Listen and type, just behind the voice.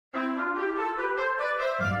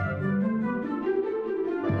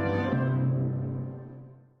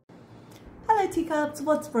teacups,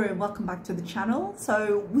 what's brewing? Welcome back to the channel.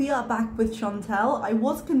 So we are back with Chantal. I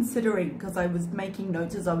was considering, because I was making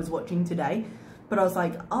notes as I was watching today, but I was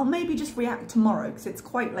like, I'll maybe just react tomorrow because it's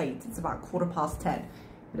quite late. It's about 10:15.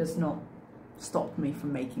 It has not stopped me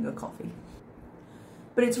from making a coffee.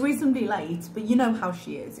 But it's reasonably late, but you know how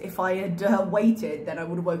she is. If I had waited, then I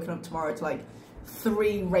would have woken up tomorrow to like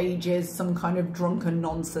 3 rages, some kind of drunken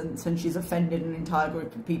nonsense, and she's offended an entire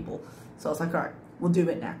group of people. So I was like, all right, we'll do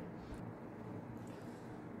it now.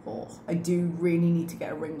 Oh, I do really need to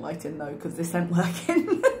get a ring light in though, because this ain't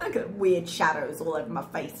working. I got weird shadows all over my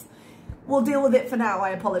face. We'll deal with it for now, I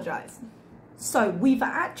apologise. So we've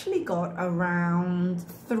actually got around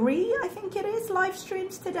 3, I think it is, live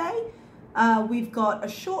streams today. We've got a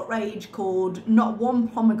short rage called Not One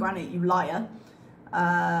Pomegranate, You Liar.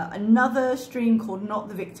 Another stream called Not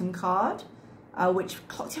the Victim Card, which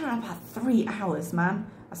clocked in around about 3 hours, man.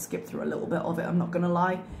 I skipped through a little bit of it, I'm not gonna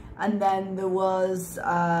lie. And then there was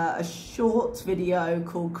a short video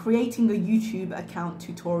called Creating a YouTube Account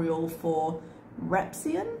Tutorial for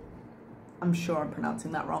Repsian. I'm sure I'm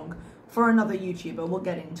pronouncing that wrong. For another YouTuber, we'll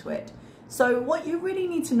get into it. So what you really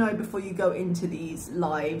need to know before you go into these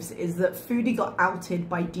lives is that Foodie got outed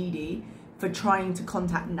by Dee for trying to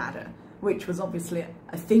contact Nada, which was obviously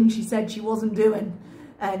a thing she said she wasn't doing.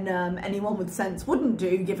 And anyone with sense wouldn't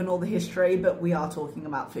do, given all the history, but we are talking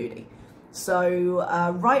about Foodie. So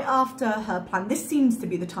right after her plan, this seems to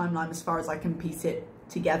be the timeline as far as I can piece it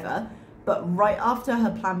together, but right after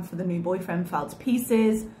her plan for the new boyfriend fell to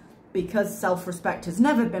pieces, because self-respect has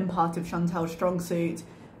never been part of Chantal's strong suit,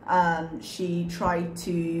 she tried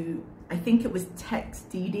to, I think it was text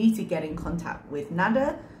Dee to get in contact with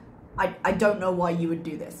Nada. I don't know why you would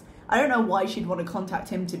do this. I don't know why she'd want to contact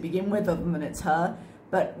him to begin with, other than it's her,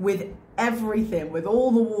 but with everything, with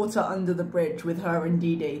all the water under the bridge with her and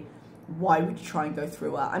Dee, why would you try and go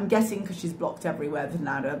through her? I'm guessing because she's blocked everywhere with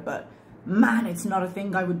Nada, but man, it's not a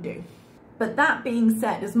thing I would do. But that being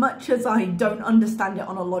said, as much as I don't understand it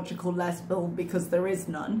on a logical level, because there is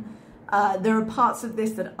none, there are parts of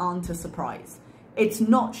this that aren't a surprise. It's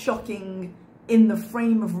not shocking in the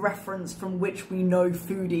frame of reference from which we know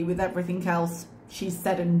Foodie, with everything else she's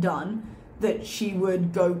said and done, that she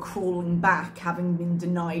would go crawling back having been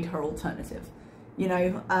denied her alternative. You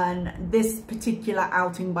know, and this particular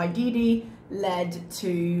outing by Dee led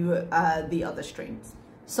to the other streams.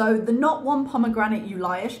 So the Not One Pomegranate You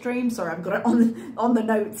Liar stream, sorry, I've got it on the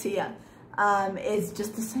notes here, is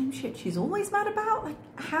just the same shit she's always mad about. Like,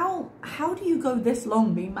 how do you go this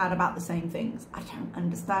long being mad about the same things? I don't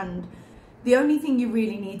understand. The only thing you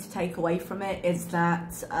really need to take away from it is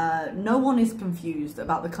that no one is confused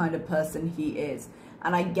about the kind of person he is.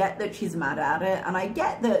 And I get that she's mad at it, and I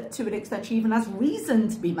get that to an extent she even has reason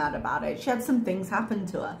to be mad about it. She had some things happen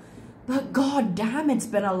to her. But god damn, it's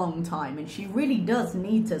been a long time, and she really does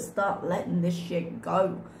need to start letting this shit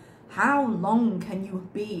go. How long can you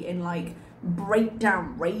be in like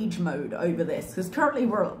breakdown rage mode over this? Because currently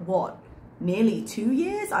we're at what, nearly 2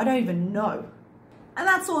 years? I don't even know. And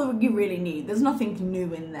that's all you really need. There's nothing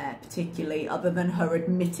new in there particularly, other than her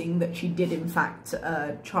admitting that she did in fact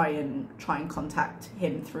try and contact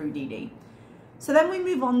him through Dee. So then we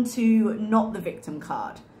move on to Not the Victim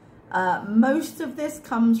Card. Most of this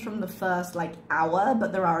comes from the first like hour,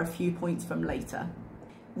 but there are a few points from later.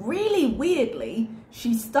 Really weirdly,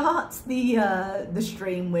 she starts the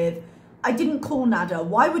stream with, "I didn't call Nada.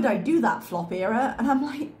 Why would I do that, flop era?" And I'm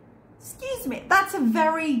like, excuse me, that's a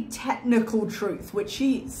very technical truth, which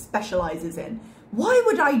she specializes in. Why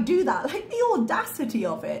would I do that? Like, the audacity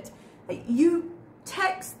of it. Like, you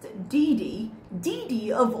text Dee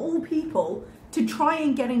of all people, to try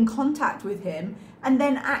and get in contact with him, and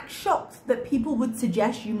then act shocked that people would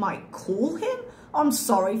suggest you might call him? I'm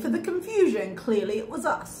sorry for the confusion. Clearly it was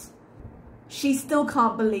us. She still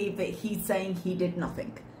can't believe that he's saying he did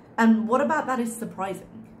nothing. And what about that is surprising?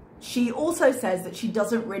 She also says that she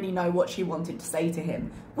doesn't really know what she wanted to say to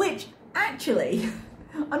him, which actually,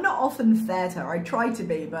 I'm not often fair to her. I try to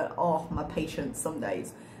be, but oh, my patience some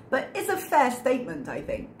days. But it's a fair statement, I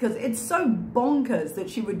think, because it's so bonkers that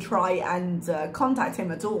she would try and contact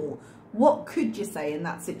him at all. What could you say in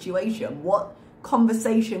that situation? What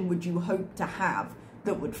conversation would you hope to have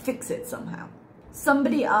that would fix it somehow?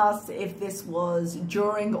 Somebody asked if this was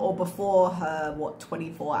during or before her,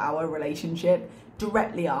 24-hour relationship.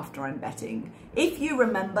 Directly after, I'm betting. If you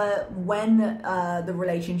remember when the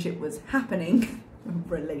relationship was happening,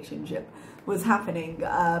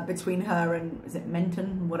 between her and, is it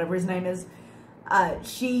Menton, whatever his name is,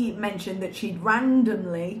 she mentioned that she'd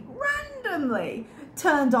randomly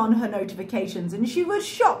turned on her notifications and she was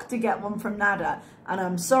shocked to get one from Nada. And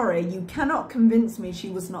I'm sorry, you cannot convince me she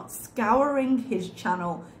was not scouring his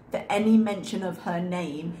channel for any mention of her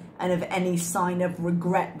name and of any sign of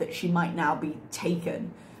regret that she might now be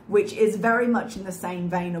taken, which is very much in the same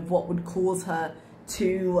vein of what would cause her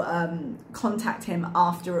to contact him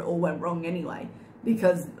after it all went wrong anyway,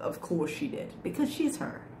 because of course she did, because she's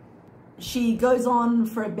her. She goes on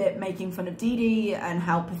for a bit making fun of Dee Dee and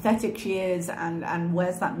how pathetic she is and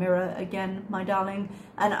where's that mirror again, my darling,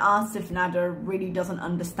 and asks if Nada really doesn't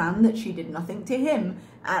understand that she did nothing to him.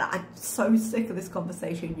 And I'm so sick of this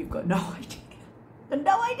conversation, you've got no idea.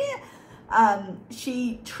 No idea.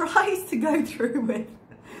 She tries to go through with,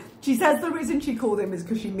 she says the reason she called him is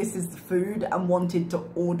because she misses the food and wanted to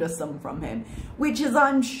order some from him, which is,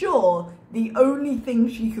 I'm sure, the only thing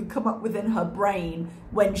she could come up with in her brain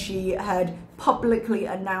when she had publicly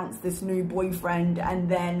announced this new boyfriend and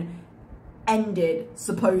then ended,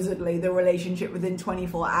 supposedly, the relationship within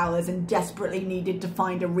 24 hours and desperately needed to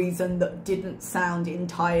find a reason that didn't sound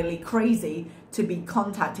entirely crazy to be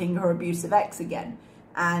contacting her abusive ex again.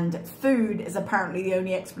 And food is apparently the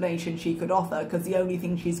only explanation she could offer, because the only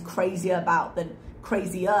thing she's crazier about than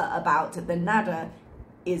Nada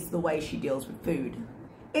is the way she deals with food.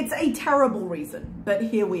 It's a terrible reason, but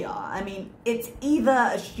here we are. I mean, it's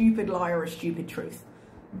either a stupid lie or a stupid truth.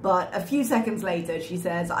 But a few seconds later, she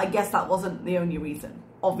says, I guess that wasn't the only reason,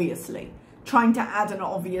 obviously. Trying to add an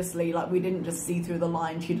obviously, like we didn't just see through the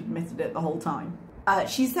line, she'd admitted it the whole time.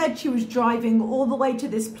 She said she was driving all the way to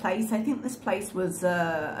this place. I think this place was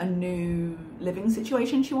a new living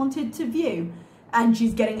situation she wanted to view. And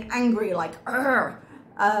she's getting angry, like,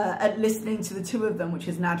 at listening to the two of them, which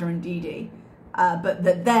is Nada and Dee Dee. But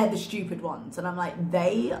that they're the stupid ones. And I'm like,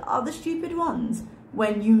 they are the stupid ones?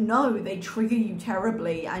 When you know they trigger you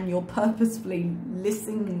terribly and you're purposefully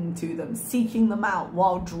listening to them, seeking them out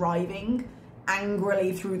while driving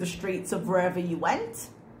angrily through the streets of wherever you went.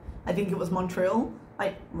 I think it was Montreal.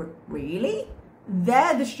 Like, really?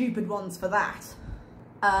 They're the stupid ones for that.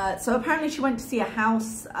 So apparently she went to see a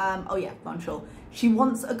house. Oh yeah, Montreal. She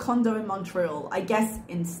wants a condo in Montreal. I guess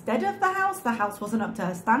instead of the house wasn't up to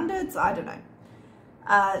her standards. I don't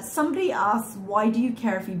know. Somebody asks, why do you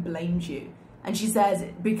care if he blames you? And she says,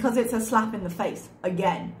 because it's a slap in the face,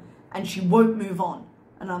 again. And she won't move on.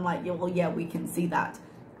 And I'm like, yeah, well, yeah, we can see that.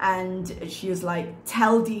 And she was like,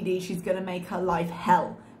 tell Dee Dee she's going to make her life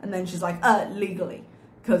hell. And then she's like, legally.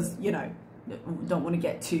 Because, you know, don't want to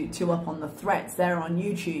get too up on the threats. They're on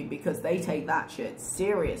YouTube because they take that shit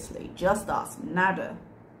seriously. Just ask Nada.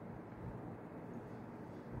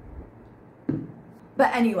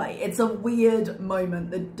 But anyway, it's a weird moment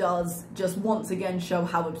that does just once again show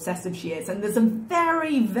how obsessive she is. And there's a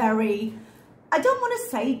very, very, I don't want to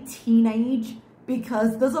say teenage,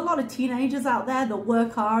 because there's a lot of teenagers out there that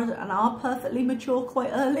work hard and are perfectly mature quite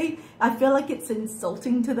early. I feel like it's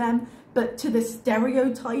insulting to them, but to the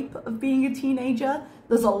stereotype of being a teenager,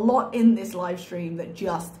 there's a lot in this live stream that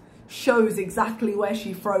just shows exactly where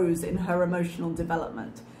she froze in her emotional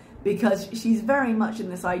development. Because she's very much in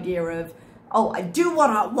this idea of, oh, I do what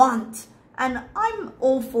I want. And I'm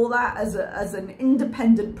all for that as an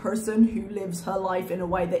independent person who lives her life in a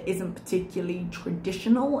way that isn't particularly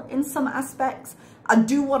traditional in some aspects. I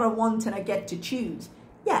do what I want and I get to choose.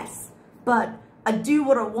 Yes, but I do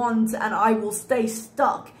what I want and I will stay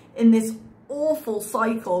stuck in this awful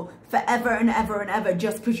cycle forever and ever and ever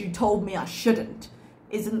just because you told me I shouldn't.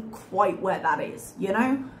 Isn't quite where that is, you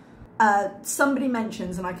know? Somebody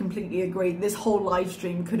mentions, and I completely agree, this whole live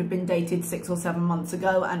stream could have been dated 6 or 7 months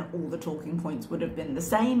ago and all the talking points would have been the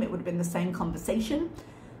same. It would have been the same conversation.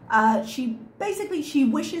 She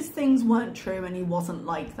wishes things weren't true and he wasn't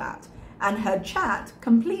like that. And her chat,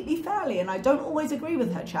 completely fairly, and I don't always agree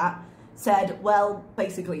with her chat, said, well,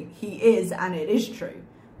 basically, he is and it is true,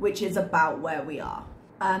 which is about where we are.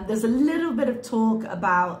 There's a little bit of talk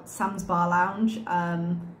about Sam's Bar Lounge.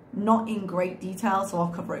 Not in great detail, so I'll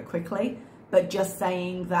cover it quickly, but just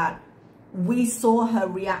saying that we saw her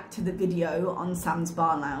react to the video on Sam's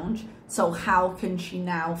Bar Lounge, so how can she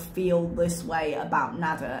now feel this way about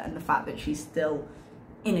Nada and the fact that she's still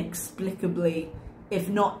inexplicably, if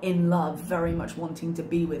not in love, very much wanting to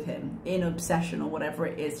be with him, in obsession or whatever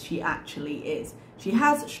it is she actually is. She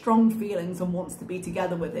has strong feelings and wants to be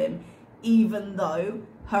together with him, even though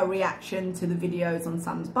her reaction to the videos on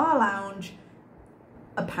Sam's Bar Lounge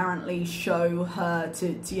apparently show her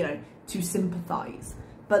to sympathize.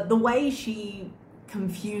 But the way she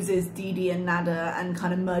confuses Dee Dee and Nada and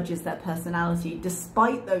kind of merges their personality,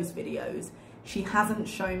 despite those videos, she hasn't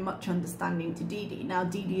shown much understanding to Dee Dee. Now,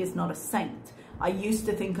 Dee Dee is not a saint. I used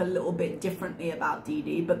to think a little bit differently about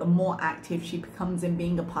Dee, but the more active she becomes in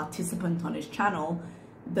being a participant on his channel,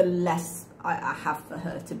 the less I have for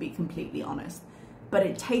her, to be completely honest. But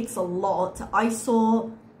it takes a lot. I saw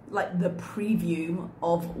like the preview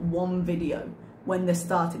of one video when this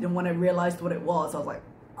started, and when I realized what it was, I was like,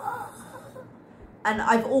 oh. And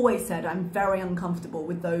I've always said I'm very uncomfortable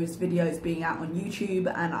with those videos being out on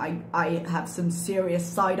YouTube, and I have some serious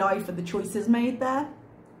side-eye for the choices made there.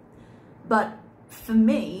 But for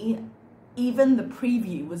me, even the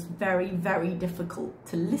preview was very, very difficult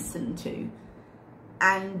to listen to.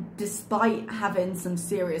 And despite having some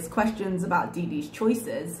serious questions about Dee's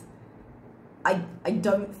choices, I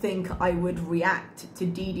don't think I would react to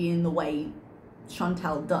Dee in the way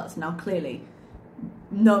Chantal does. Now, clearly,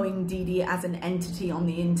 knowing Dee as an entity on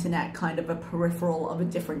the internet, kind of a peripheral of a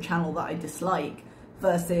different channel that I dislike,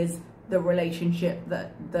 versus the relationship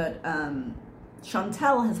that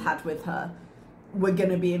Chantal has had with her, we're going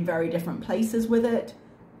to be in very different places with it.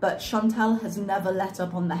 But Chantal has never let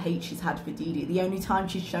up on the hate she's had for Dee. The only time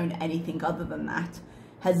she's shown anything other than that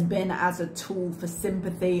has been as a tool for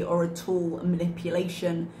sympathy or a tool of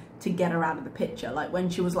manipulation to get her out of the picture. Like when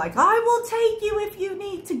she was like, I will take you if you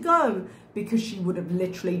need to go, because she would have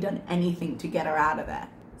literally done anything to get her out of there.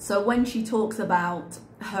 So when she talks about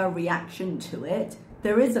her reaction to it,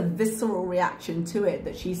 there is a visceral reaction to it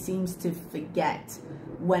that she seems to forget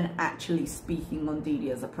when actually speaking on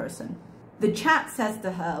Dee as a person. The chat says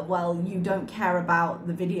to her, well, you don't care about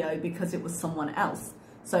the video because it was someone else.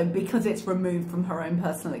 So because it's removed from her own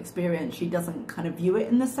personal experience, she doesn't kind of view it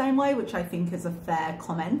in the same way, which I think is a fair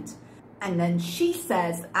comment. And then she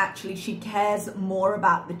says, actually, she cares more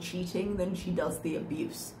about the cheating than she does the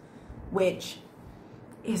abuse, which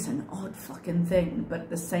is an odd fucking thing, but at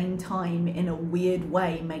the same time, in a weird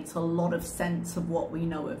way, makes a lot of sense of what we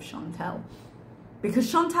know of Chantal.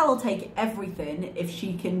 Because Chantal will take everything if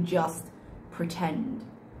she can just pretend.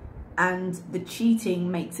 And the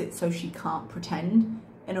cheating makes it so she can't pretend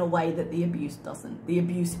in a way that the abuse doesn't. The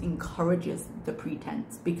abuse encourages the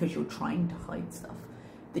pretense because you're trying to hide stuff.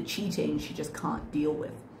 The cheating she just can't deal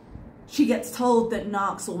with. She gets told that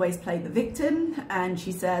narcs always play the victim, and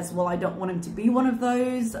she says, well, I don't want him to be one of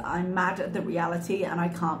those. I'm mad at the reality and I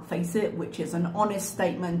can't face it, which is an honest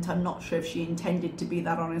statement. I'm not sure if she intended to be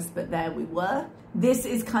that honest, but there we were. This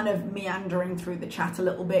is kind of meandering through the chat a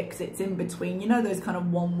little bit because it's in between, you know, those kind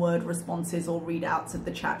of one-word responses or readouts of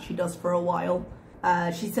the chat she does for a while.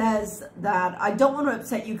 She says that I don't want to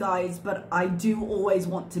upset you guys, but I do always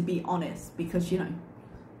want to be honest because, you know,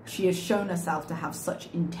 she has shown herself to have such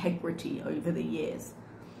integrity over the years.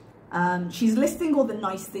 She's listing all the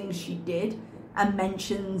nice things she did and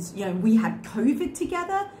mentions, you know, we had COVID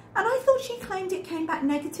together. And I thought she claimed it came back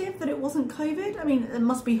negative, that it wasn't COVID. I mean, it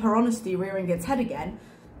must be her honesty rearing its head again.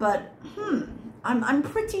 But, I'm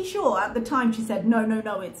pretty sure at the time she said,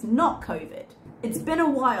 no, it's not COVID. It's been a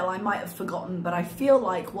while, I might have forgotten, but I feel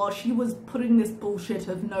like while she was putting this bullshit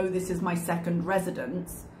of, no, this is my second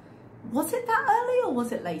residence, was it that early or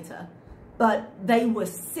was it later? But they were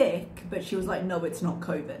sick, but she was like, no, it's not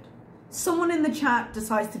COVID. Someone in the chat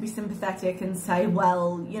decides to be sympathetic and say,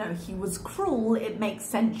 well, you know, he was cruel, it makes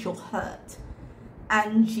sense you're hurt.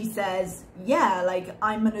 And she says, yeah, like,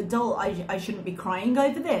 I'm an adult, I shouldn't be crying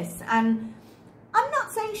over this. And I'm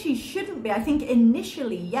not saying she shouldn't be. I think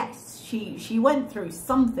initially, yes, she went through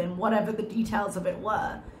something, whatever the details of it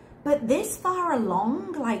were. But this far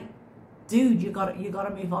along, like, dude, you gotta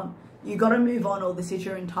move on. You gotta move on, or this is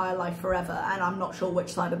your entire life forever. And I'm not sure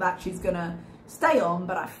which side of that she's gonna stay on,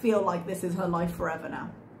 but I feel like this is her life forever now.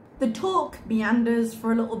 The talk meanders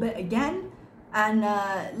for a little bit again, and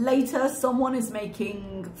later someone is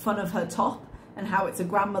making fun of her top and how it's a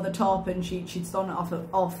grandmother top, and she'd stolen it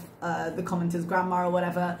off the commenter's grandma or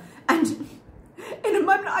whatever. And in a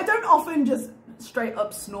moment, I don't often just straight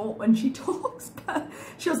up snort when she talks, but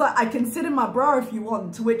she was like, I can sit in my bra if you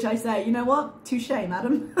want, to which I say, you know what, touche,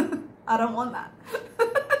 madam. I don't want that.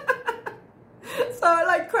 So,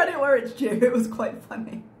 like, credit where it's due, it was quite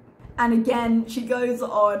funny. And again, she goes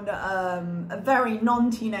on a very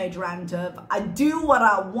non-teenage rant of, I do what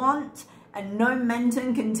I want, and no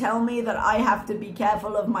menton can tell me that I have to be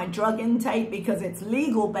careful of my drug intake because it's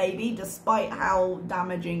legal, baby, despite how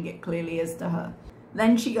damaging it clearly is to her.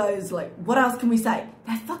 Then she goes, like, what else can we say?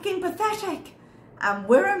 They're fucking pathetic. And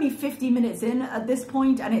we're only 50 minutes in at this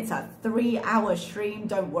point, and it's a 3-hour stream.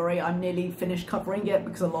 Don't worry, I'm nearly finished covering it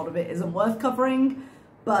because a lot of it isn't worth covering.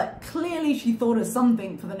 But clearly she thought of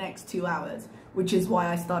something for the next 2 hours, which is why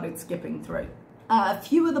I started skipping through. A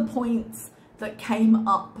few of the points that came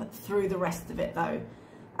up through the rest of it, though.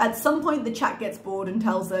 At some point, the chat gets bored and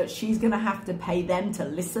tells her she's going to have to pay them to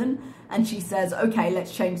listen. And she says, okay,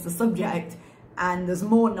 let's change the subject. And there's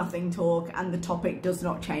more nothing talk, and the topic does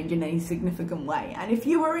not change in any significant way. And if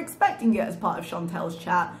you were expecting it as part of Chantal's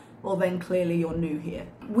chat, well, then clearly you're new here.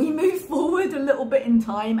 We move forward a little bit in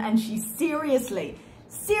time, and she seriously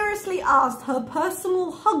asked her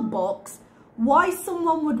personal hug box why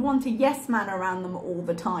someone would want a yes man around them all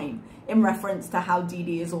the time, in reference to how Dee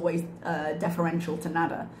Dee is always deferential to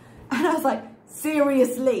Nada. And I was like,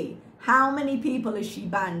 seriously, how many people has she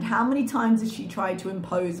banned? How many times has she tried to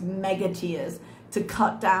impose mega tiers to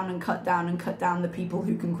cut down and cut down and cut down the people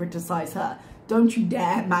who can criticize her? Don't you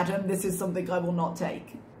dare, madam, this is something I will not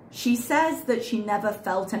take. She says that she never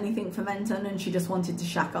felt anything for Menton and she just wanted to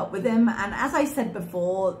shack up with him. And as I said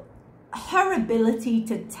before, her ability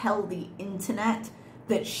to tell the internet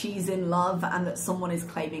that she's in love and that someone is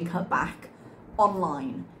claiming her back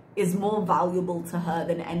online is more valuable to her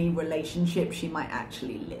than any relationship she might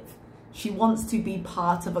actually live. She wants to be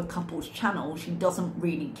part of a couple's channel. She doesn't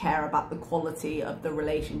really care about the quality of the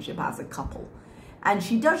relationship as a couple. And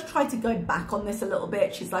she does try to go back on this a little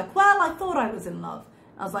bit. She's like, well, I thought I was in love.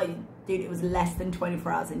 I was like, dude, it was less than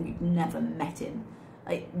 24 hours and you'd never met him.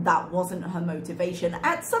 Like, that wasn't her motivation.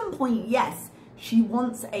 At some point, yes, she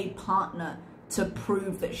wants a partner to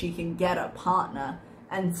prove that she can get a partner.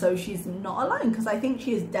 And so she's not alone, because I think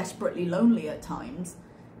she is desperately lonely at times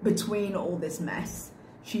between all this mess.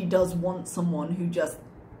 She does want someone who just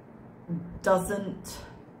doesn't,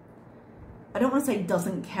 I don't want to say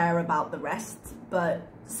doesn't care about the rest, but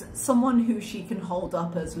someone who she can hold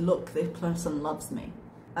up as, look, this person loves me.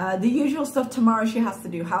 The usual stuff. Tomorrow she has to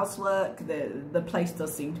do housework. The place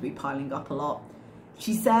does seem to be piling up a lot.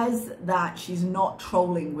 She says that she's not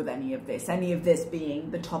trolling with any of this being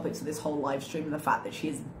the topics of this whole live stream, and the fact that she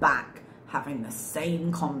is back having the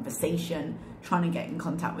same conversation, trying to get in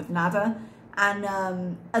contact with Nada.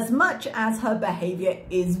 And as much as her behavior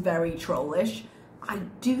is very trollish, I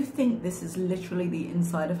do think this is literally the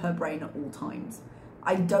inside of her brain at all times.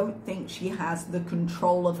 I don't think she has the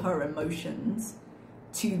control of her emotions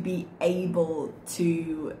to be able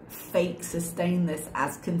to fake sustain this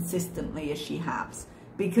as consistently as she has,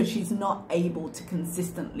 because she's not able to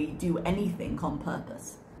consistently do anything on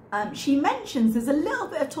purpose. She mentions there's a little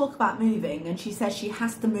bit of talk about moving, and she says she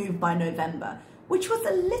has to move by November, which was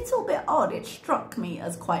a little bit odd. It struck me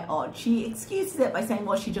as quite odd. She excuses it by saying,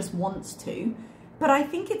 well, she just wants to, but I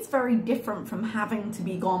think it's very different from having to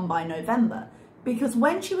be gone by November, because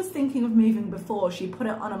when she was thinking of moving before, she put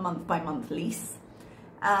it on a month-by-month lease.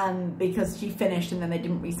 Because she finished and then they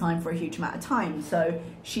didn't re-sign for a huge amount of time. So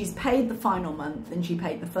she's paid the final month and she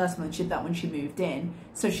paid the first month. She did that when she moved in.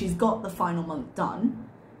 So she's got the final month done,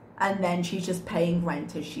 and then she's just paying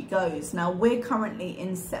rent as she goes. Now we're currently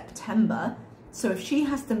in September. So if she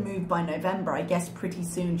has to move by November, I guess pretty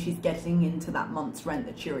soon she's getting into that month's rent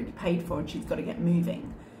that she already paid for, and she's got to get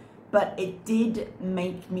moving. But it did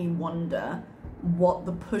make me wonder what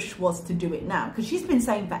the push was to do it now, because she's been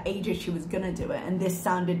saying for ages she was gonna do it, and this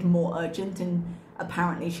sounded more urgent, and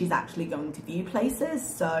apparently she's actually going to view places.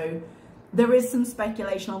 So there is some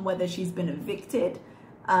speculation on whether she's been evicted.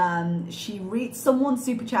 She reads, someone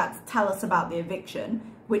super chats tell us about the eviction,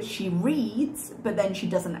 which she reads but then she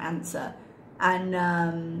doesn't answer,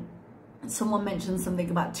 and someone mentioned something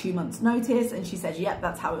about 2 months notice, and she says, yep,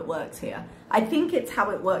 that's how it works here. I think it's how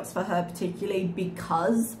it works for her, particularly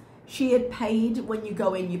because she had paid, when you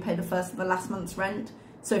go in, you pay the first and the last month's rent.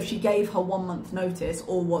 So if she gave her 1 month notice,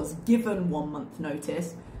 or was given 1 month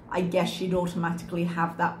notice, I guess she'd automatically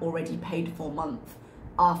have that already paid for month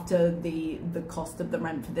after the cost of the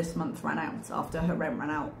rent for this month ran out, after her rent ran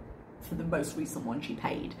out for the most recent one she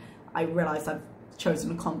paid. I realise I've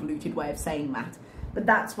chosen a convoluted way of saying that, but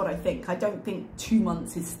that's what I think. I don't think 2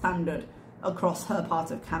 months is standard across her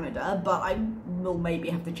part of Canada, but I will maybe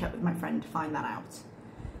have to check with my friend to find that out.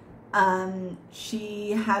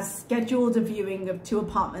 She has scheduled a viewing of 2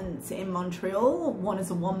 apartments in Montreal. One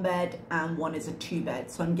is a 1-bed and one is a 2-bed.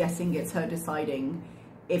 So I'm guessing it's her deciding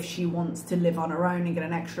if she wants to live on her own and get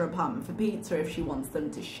an extra apartment for Pete, or if she wants them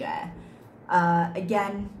to share.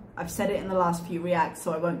 Again, I've said it in the last few reacts,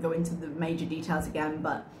 so I won't go into the major details again,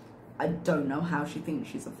 but I don't know how she thinks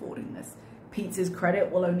she's affording this. Pete's credit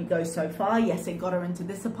will only go so far. Yes, it got her into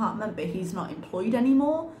this apartment, but he's not employed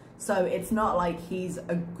anymore. So it's not like he's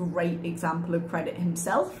a great example of credit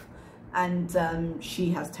himself, and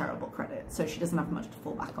she has terrible credit, so she doesn't have much to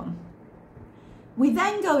fall back on. We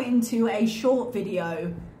then go into a short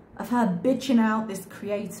video of her bitching out this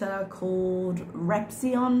creator called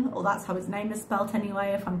Repzion, or that's how his name is spelt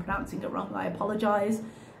anyway. If I'm pronouncing it wrong, I apologize.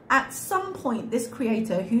 At some point, this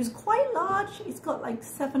creator, who's quite large, he's got like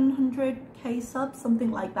 700k subs,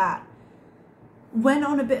 something like that, went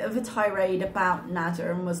on a bit of a tirade about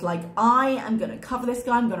Nada and was like, I am going to cover this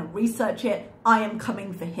guy, I'm going to research it, I am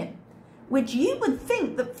coming for him. Which you would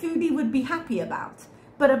think that Foodie would be happy about.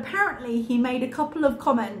 But apparently he made a couple of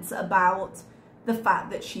comments about the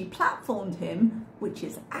fact that she platformed him, which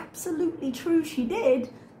is absolutely true, she did,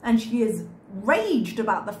 and she is raged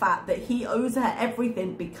about the fact that he owes her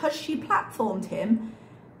everything because she platformed him,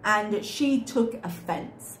 and she took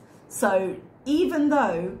offense. So even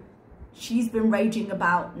though she's been raging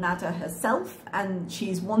about Nada herself and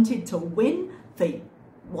she's wanted to win for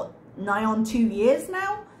what, nigh on 2 years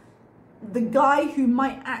now, the guy who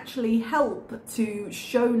might actually help to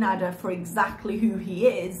show Nada for exactly who he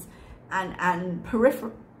is and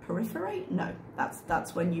peripherate? No,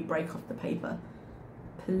 that's when you break off the paper.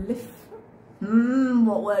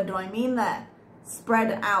 What word do I mean there?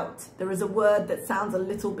 Spread out. There is a word that sounds a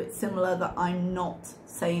little bit similar that I'm not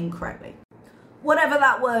saying correctly. Whatever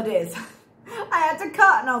that word is. I had to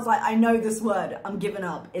cut and I was like, I know this word. I'm giving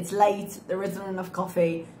up. It's late. There isn't enough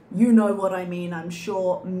coffee. You know what I mean. I'm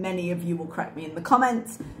sure many of you will correct me in the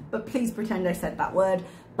comments, but please pretend I said that word.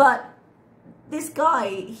 But this guy,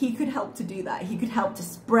 he could help to do that. He could help to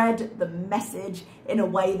spread the message in a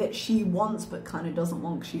way that she wants, but kind of doesn't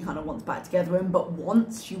want, because she kind of wants back together him, but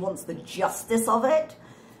she wants the justice of it.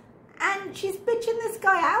 And she's bitching this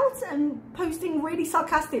guy out and posting really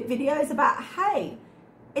sarcastic videos about, hey,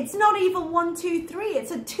 it's not even 1, 2, 3.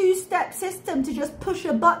 It's a 2-step system to just push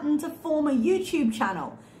a button to form a YouTube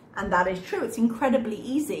channel. And that is true. It's incredibly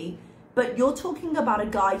easy. But you're talking about a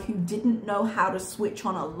guy who didn't know how to switch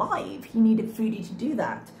on a live. He needed Foodie to do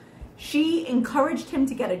that. She encouraged him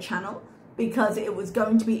to get a channel because it was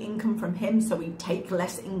going to be income from him, so he'd take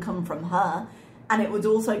less income from her. And it was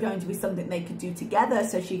also going to be something they could do together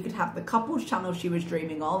so she could have the couples channel she was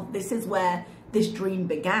dreaming of. This is where this dream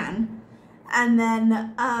began. And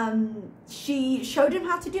then she showed him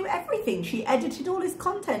how to do everything. She edited all his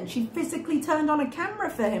content. She physically turned on a camera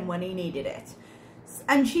for him when he needed it.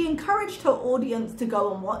 And she encouraged her audience to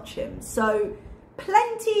go and watch him. So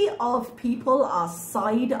plenty of people are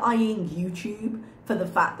side-eyeing YouTube for the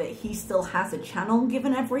fact that he still has a channel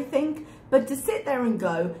given everything. But to sit there and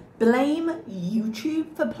go, blame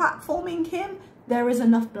YouTube for platforming him, there is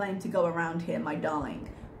enough blame to go around here, my darling.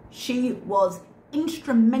 She was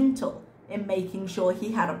instrumental in making sure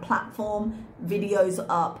he had a platform, videos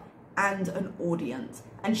up, and an audience.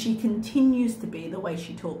 And she continues to be the way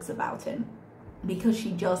she talks about him, because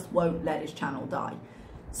she just won't let his channel die.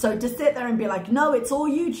 So to sit there and be like, no, it's all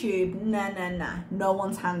YouTube, nah, no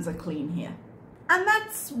one's hands are clean here. And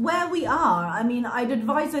that's where we are. I mean, I'd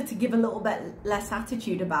advise her to give a little bit less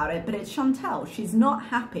attitude about it, but it's Chantal. She's not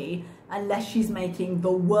happy unless she's making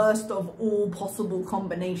the worst of all possible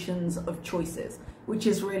combinations of choices, which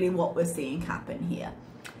is really what we're seeing happen here.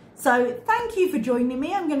 So thank you for joining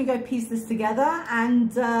me. I'm going to go piece this together,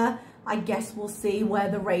 and I guess we'll see where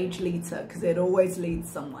the rage leads her, because it always leads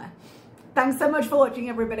somewhere. Thanks so much for watching,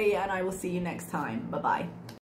 everybody, and I will see you next time. Bye-bye.